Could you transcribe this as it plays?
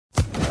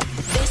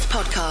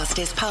podcast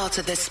is part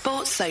of the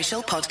Sports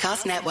Social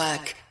Podcast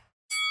Network.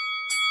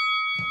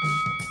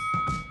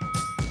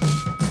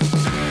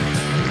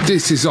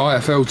 This is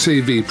IFL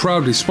TV,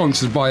 proudly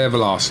sponsored by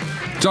Everlast.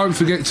 Don't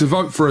forget to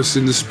vote for us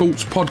in the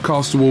Sports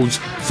Podcast Awards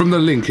from the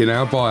link in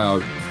our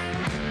bio.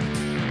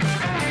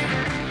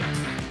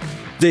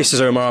 This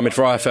is Omar Ahmed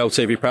for IFL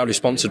TV, proudly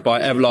sponsored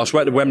by Everlast. We're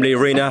at the Wembley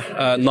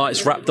Arena.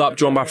 Night's wrapped up,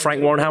 joined by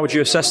Frank Warren. How would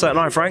you assess that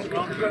night, Frank?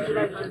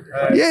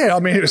 Yeah,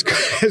 I mean, it was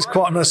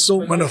quite an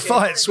assortment of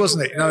fights,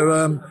 wasn't it? You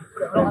know,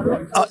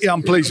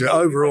 I'm pleased with it.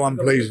 Overall, I'm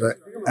pleased with it.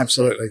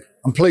 Absolutely.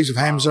 I'm pleased with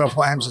Hamza. I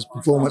thought Hamza's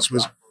performance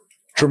was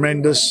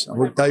tremendous. I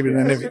thought David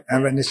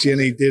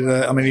Andrade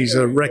did. He's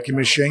a wrecking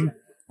machine.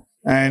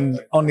 And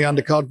on the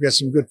undercard, we had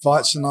some good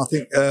fights, and I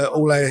think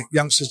all our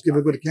youngsters give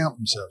a good account of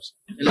themselves.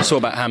 Let's talk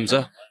about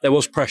Hamza. There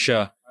was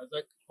pressure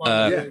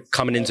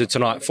coming into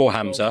tonight for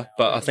Hamza,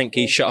 but I think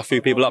he shut a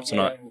few people up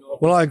tonight.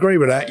 Well, I agree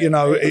with that. You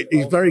know,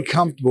 he's very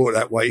comfortable at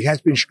that weight. He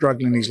has been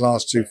struggling his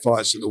last two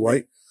fights at the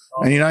weight.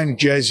 And, you know,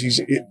 Jez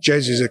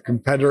is a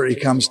competitor. He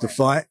comes to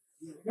fight.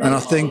 And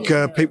I think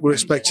people are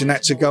expecting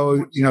that to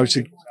go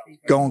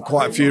on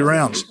quite a few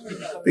rounds.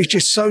 But he's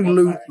just so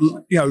loose,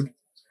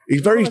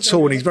 he's very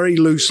tall and he's very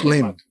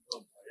loose-limbed.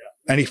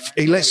 And he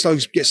gets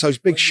those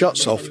big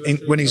shots off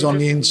when he's on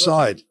the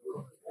inside.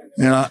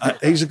 You know,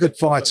 he's a good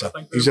fighter.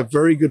 He's a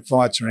very good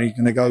fighter, and he's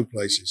going to go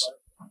places.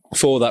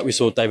 Before that, we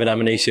saw David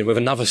Amanisian with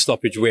another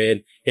stoppage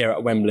win here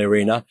at Wembley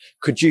Arena.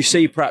 Could you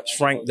see, perhaps,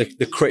 Frank,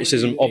 the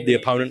criticism of the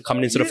opponent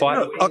coming into the fight?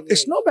 No,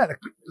 it's not about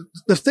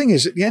the thing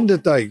is, at the end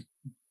of the day,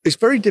 it's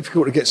very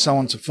difficult to get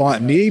someone to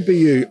fight. And the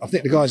EBU, I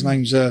think the guy's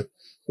name's what's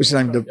his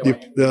name?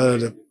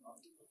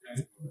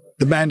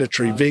 The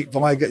mandatory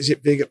Viger, is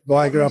it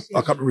Viger?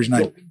 I can't remember his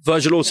name.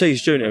 Virgil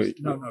Ortiz Jr.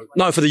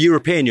 No, for the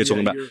European you're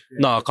talking about.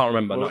 No, I can't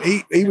remember. No.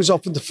 He was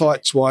offered to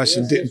fight twice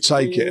and didn't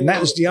take it, and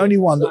that was the only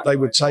one that they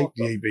would take,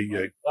 the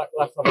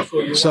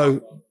EBU.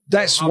 So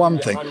that's one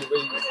thing.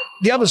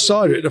 The other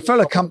side of it, the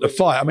fella come to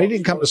fight. I mean, he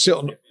didn't come to sit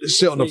on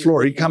the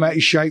floor. He come out,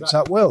 he shaped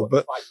up well.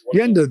 But at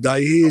the end of the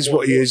day, he is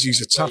what he is. He's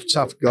a tough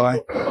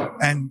guy,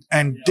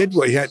 and did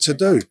what he had to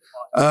do.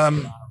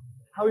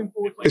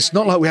 It's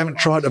not like we haven't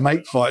tried to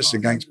make fights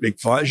against big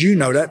fighters. You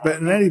know that better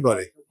than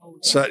anybody.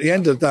 So at the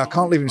end of the day, I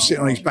can't leave him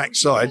sitting on his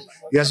backside.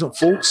 He hasn't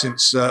fought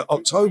since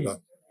October.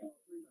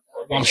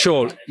 I'm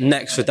sure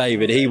next for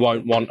David, he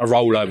won't want a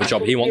rollover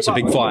job. He wants a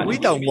big fight. We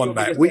don't want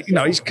that.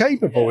 He's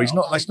capable. It's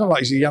not like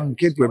he's a young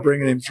kid we're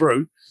bringing him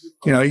through.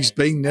 You know, he's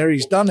been there.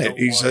 He's done it.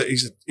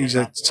 He's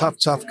a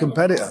tough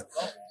competitor.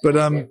 But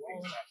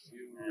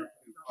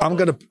I'm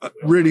going to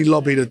really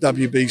lobby the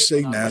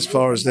WBC now as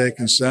far as they're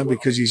concerned,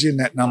 because he's in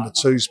that number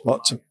 2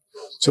 spot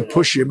to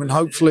push him, and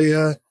hopefully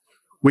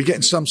we get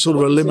in some sort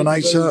of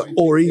eliminator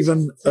or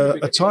even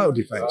a title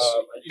defence.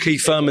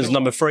 Keith Thurman's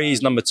number 3,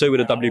 he's number 2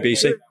 with the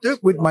WBC.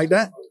 We'd make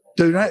that.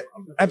 Do that.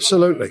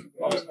 Absolutely.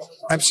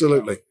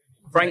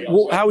 Frank,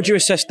 how would you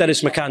assess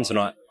Dennis McCann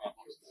tonight?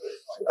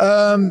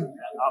 I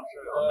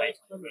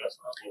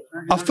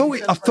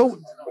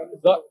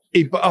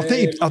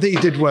think he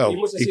did well.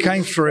 He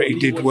came through it. He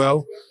did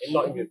well.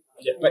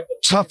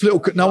 Tough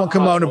little. No one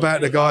can moan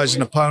about the guy as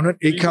an opponent.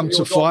 He come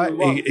to fight.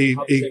 He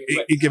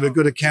give a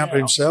good account of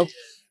himself.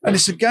 And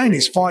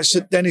it's fights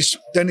that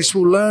Dennis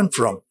will learn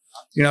from.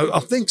 You know, I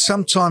think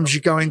sometimes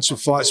you go into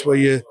fights where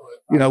you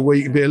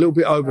can be a little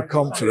bit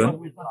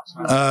overconfident.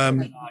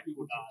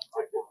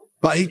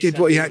 But he did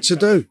what he had to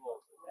do,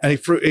 and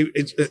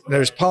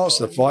there's parts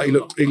of the fight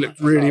he looked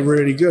really,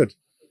 really good.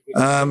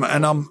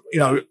 And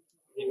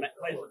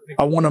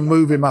I want to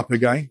move him up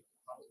again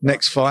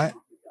next fight,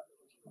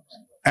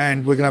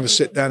 and we're going to have a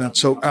sit down and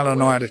talk. Alan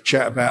and I had a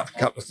chat about a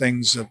couple of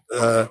things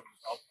that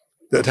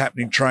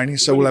happened in training,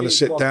 so we'll have a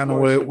sit down and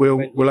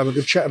we'll have a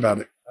good chat about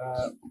it.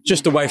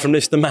 Just away from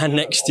this, the man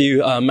next to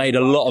you made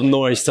a lot of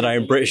noise today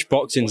in British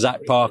boxing,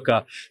 Zach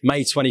Parker.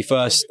 May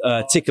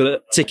 21st,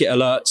 ticket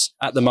alerts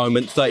at the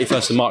moment,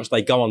 31st of March,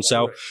 they go on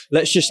sale.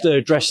 Let's just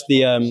address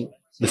the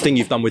thing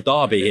you've done with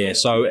Derby here.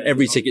 So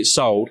every ticket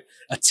sold,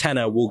 a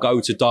tenner will go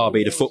to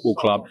Derby, the football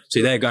club.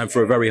 So they're going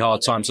through a very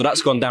hard time. So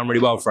that's gone down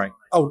really well, Frank.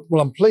 Oh,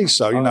 well, I'm pleased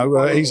so. You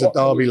know, he's a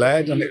Derby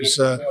lad, and it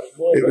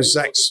was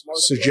Zach's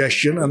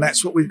suggestion, and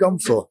that's what we've gone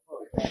for.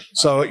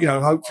 So, you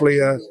know, hopefully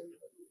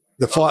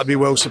the fight will be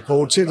well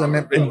supported,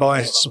 and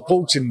by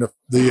supporting the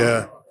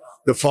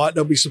fight,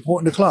 they'll be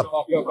supporting the club.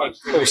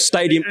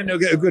 Stadium, and they'll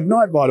get a good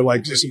night, by the way,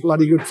 because it's a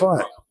bloody good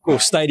fight.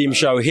 Stadium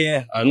show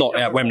here, not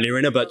at Wembley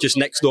Arena, but just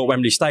next door,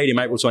 Wembley Stadium,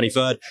 April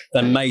 23rd,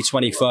 then May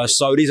 21st.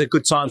 So these are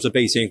good times for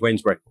BT in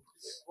Queensbury.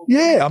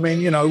 Yeah, I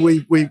mean, you know,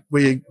 we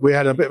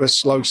had a bit of a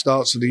slow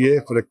start to the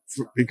year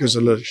because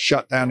of the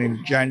shutdown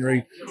in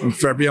January and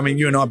February. I mean,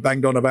 you and I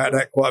banged on about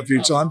that quite a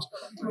few times,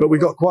 but we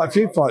got quite a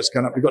few fights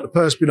coming up. We've got the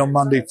purse bid on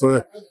Monday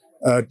for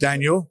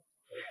Daniel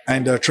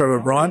and Trevor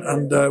Bryant,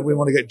 and we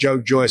want to get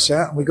Joyce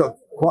out, and we've got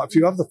quite a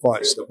few other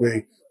fights that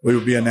we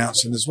will be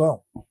announcing as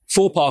well.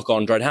 For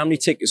Parker-Andrade, how many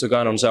tickets are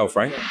going on sale,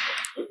 Frank?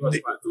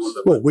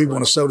 Well, we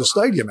want to sell the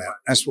stadium out.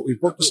 That's what we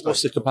booked the stadium.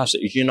 What's the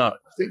capacity? Do you know?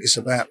 I think it's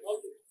about,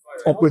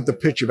 up with the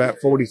pitch, about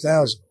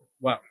 40,000.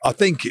 Wow. I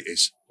think it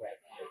is.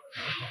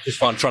 Just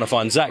trying to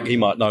find Zach. He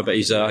might know, but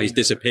he's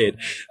disappeared.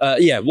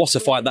 What a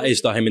fight that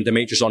is, though, him and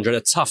Demetrius Andrade.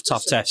 A tough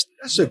test.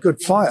 That's a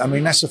good fight. I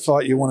mean, that's a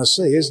fight you want to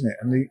see, isn't it?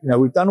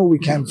 And, we've done all we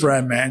can for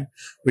our man.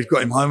 We've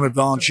got him home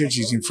advantage.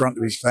 He's in front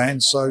of his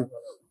fans. So,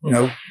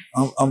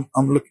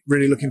 I'm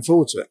really looking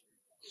forward to it.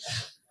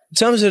 In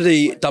terms of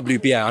the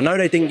WBA, I know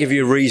they didn't give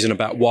you a reason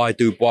about why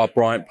Dubois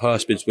Bryant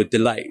purse bids were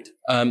delayed.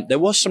 There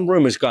was some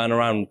rumours going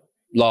around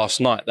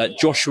last night that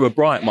Joshua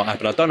Bryant might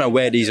happen. I don't know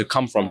where these have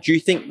come from. Do you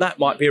think that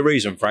might be a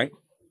reason, Frank?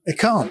 It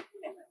can't.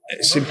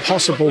 It's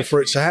impossible for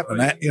it to happen.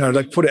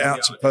 They put it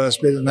out to purse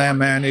bid, and our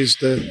man is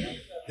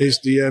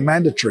the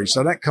mandatory,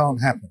 so that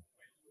can't happen.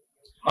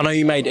 I know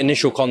you made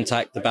initial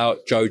contact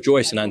about Joe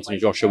Joyce and Anthony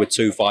Joshua with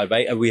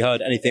 258. Have we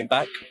heard anything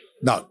back?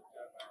 No.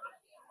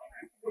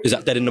 Is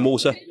that dead in the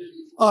water?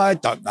 I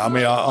don't know. I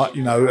mean,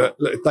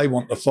 if they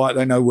want the fight,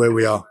 they know where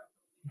we are.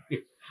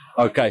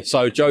 Okay,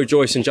 so Joe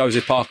Joyce and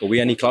Joseph Parker, are we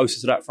any closer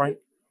to that, Frank?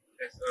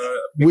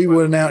 We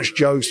will announce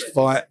Joe's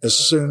fight as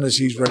soon as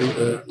he's ready.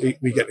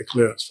 We get the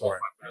clearance for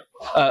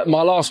him.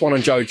 My last one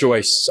on Joe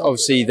Joyce.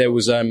 Obviously, there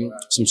was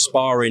some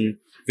sparring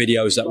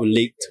videos that were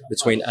leaked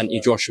between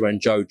Anthony Joshua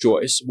and Joe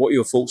Joyce. What are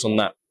your thoughts on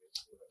that?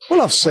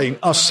 Well, I've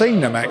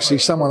seen them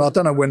actually. I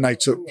don't know when they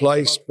took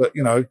place, but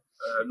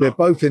they're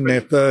both in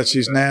their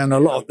 30s now,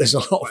 and there's a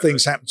lot of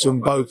things happen to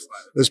them both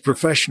as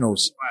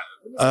professionals.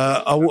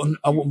 I wouldn't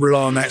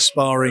rely on that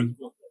sparring.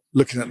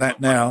 Looking at that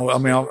now, I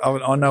mean,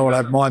 I know I'll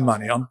have my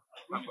money on.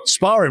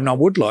 Sparring I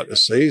would like to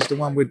see is the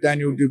one with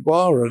Daniel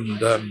Dubois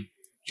and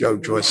Joe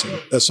Joyce.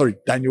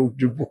 Daniel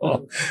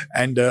Dubois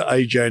and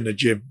AJ in the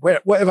gym.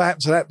 Whatever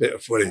happened to that bit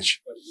of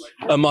footage?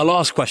 My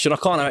last question, I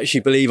can't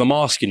actually believe I'm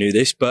asking you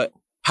this, but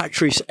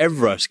Patrice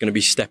Evra is going to be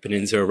stepping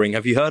into a ring.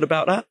 Have you heard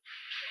about that?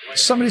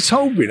 Somebody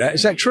told me that.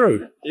 Is that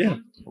true? Yeah.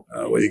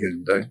 What are you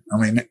going to do? I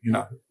mean, And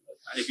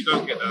if you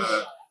don't get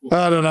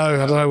I don't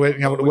know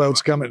what the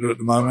world's coming to at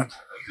the moment.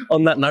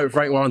 On that note,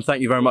 Frank Warren,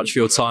 thank you very much for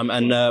your time.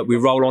 And we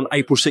roll on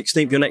April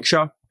 16th, your next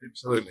show.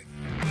 Absolutely.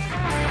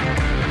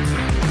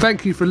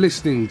 Thank you for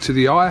listening to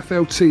the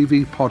IFL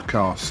TV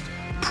podcast,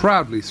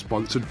 proudly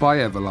sponsored by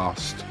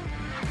Everlast.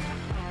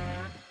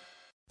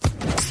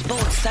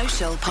 Sports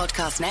Social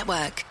Podcast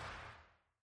Network.